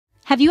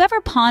Have you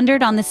ever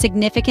pondered on the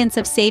significance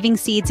of saving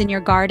seeds in your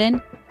garden?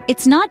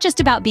 It's not just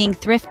about being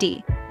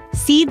thrifty.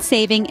 Seed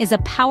saving is a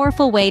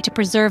powerful way to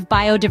preserve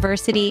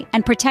biodiversity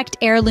and protect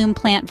heirloom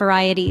plant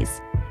varieties.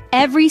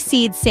 Every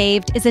seed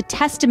saved is a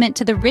testament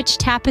to the rich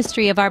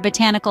tapestry of our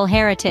botanical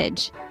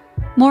heritage.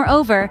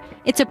 Moreover,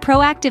 it's a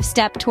proactive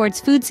step towards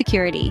food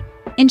security,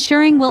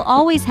 ensuring we'll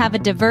always have a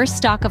diverse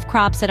stock of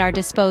crops at our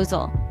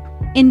disposal.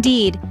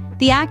 Indeed,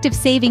 the act of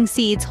saving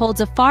seeds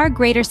holds a far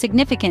greater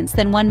significance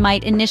than one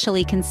might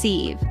initially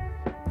conceive.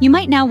 You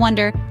might now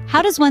wonder,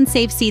 how does one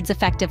save seeds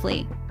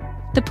effectively?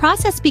 The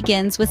process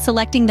begins with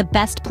selecting the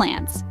best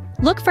plants.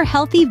 Look for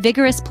healthy,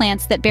 vigorous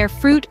plants that bear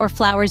fruit or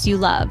flowers you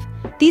love.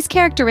 These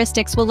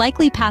characteristics will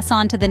likely pass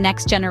on to the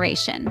next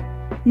generation.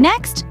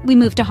 Next, we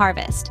move to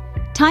harvest.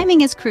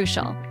 Timing is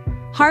crucial.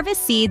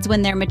 Harvest seeds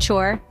when they're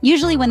mature,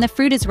 usually when the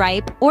fruit is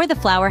ripe or the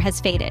flower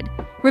has faded.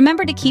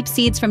 Remember to keep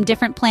seeds from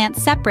different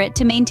plants separate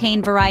to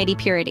maintain variety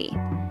purity.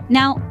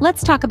 Now,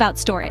 let's talk about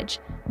storage.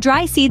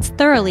 Dry seeds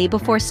thoroughly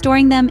before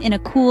storing them in a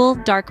cool,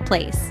 dark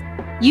place.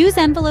 Use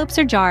envelopes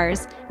or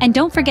jars, and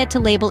don't forget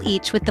to label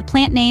each with the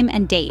plant name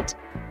and date.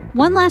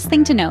 One last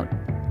thing to note: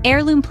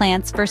 heirloom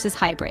plants versus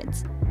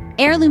hybrids.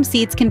 Heirloom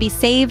seeds can be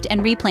saved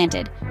and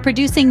replanted,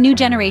 producing new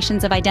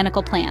generations of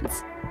identical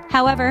plants.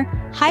 However,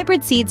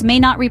 hybrid seeds may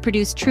not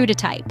reproduce true to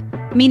type,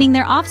 meaning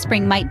their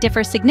offspring might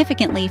differ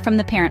significantly from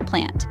the parent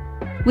plant.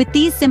 With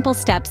these simple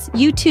steps,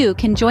 you too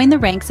can join the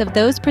ranks of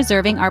those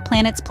preserving our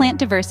planet's plant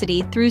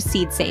diversity through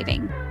seed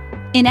saving.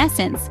 In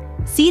essence,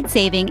 seed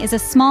saving is a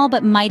small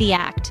but mighty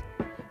act.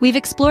 We've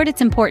explored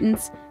its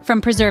importance,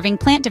 from preserving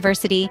plant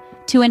diversity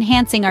to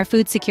enhancing our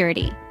food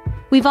security.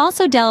 We've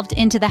also delved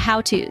into the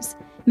how-tos,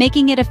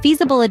 making it a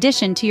feasible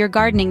addition to your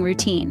gardening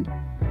routine.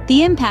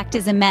 The impact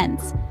is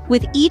immense,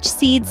 with each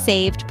seed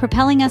saved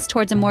propelling us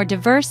towards a more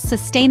diverse,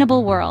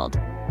 sustainable world.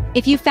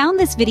 If you found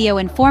this video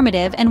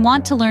informative and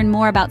want to learn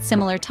more about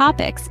similar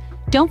topics,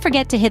 don't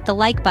forget to hit the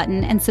like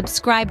button and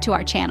subscribe to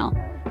our channel.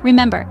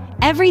 Remember,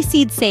 every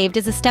seed saved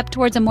is a step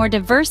towards a more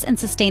diverse and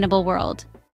sustainable world.